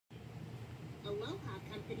Aloha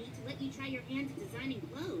company to let you try your hand at designing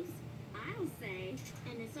clothes. I'll say.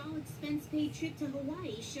 And this all-expense-paid trip to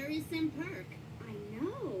Hawaii sure is some perk. I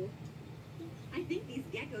know. I think these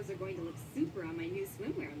geckos are going to look super on my new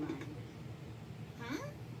swimwear line. Huh?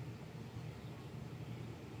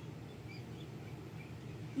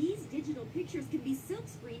 These digital pictures can be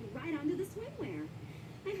silkscreened right onto the swimwear.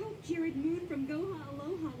 I hope Jared Moon from Goha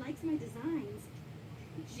Aloha likes my designs.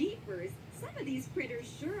 Jeepers, some of these critters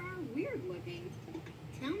sure are weird looking.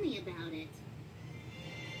 Tell me about it.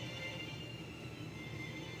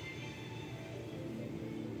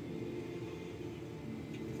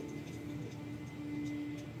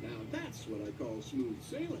 Now that's what I call smooth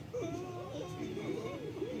sailing.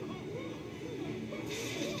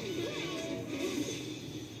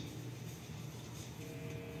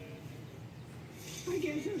 I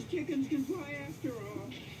guess those chickens can fly after all.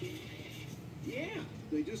 Yeah,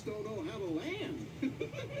 they just don't know how to land.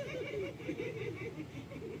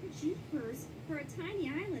 Jeepers, for a tiny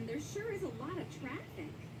island, there sure is a lot of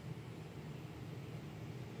traffic.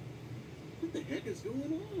 What the heck is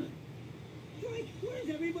going on? Like, where's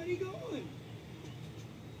everybody going?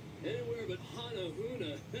 Anywhere but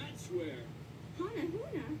Hanahuna, that's where.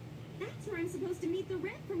 Hanahuna? That's where I'm supposed to meet the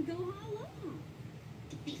rep from Goha Aloha.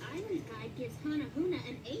 The island guide gives Hanahuna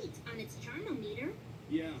an 8 on its charmometer.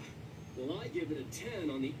 Yeah, well, I give it a 10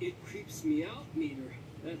 on the It Creeps Me Out meter.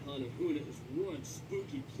 That Hanahuna is one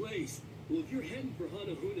spooky place. Well, if you're heading for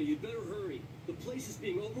Hanahuna, you'd better hurry. The place is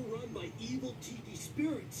being overrun by evil Tiki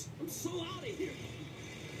spirits. I'm so out of here.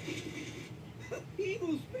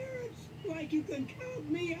 Evil spirits? Like you can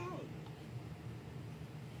count me out.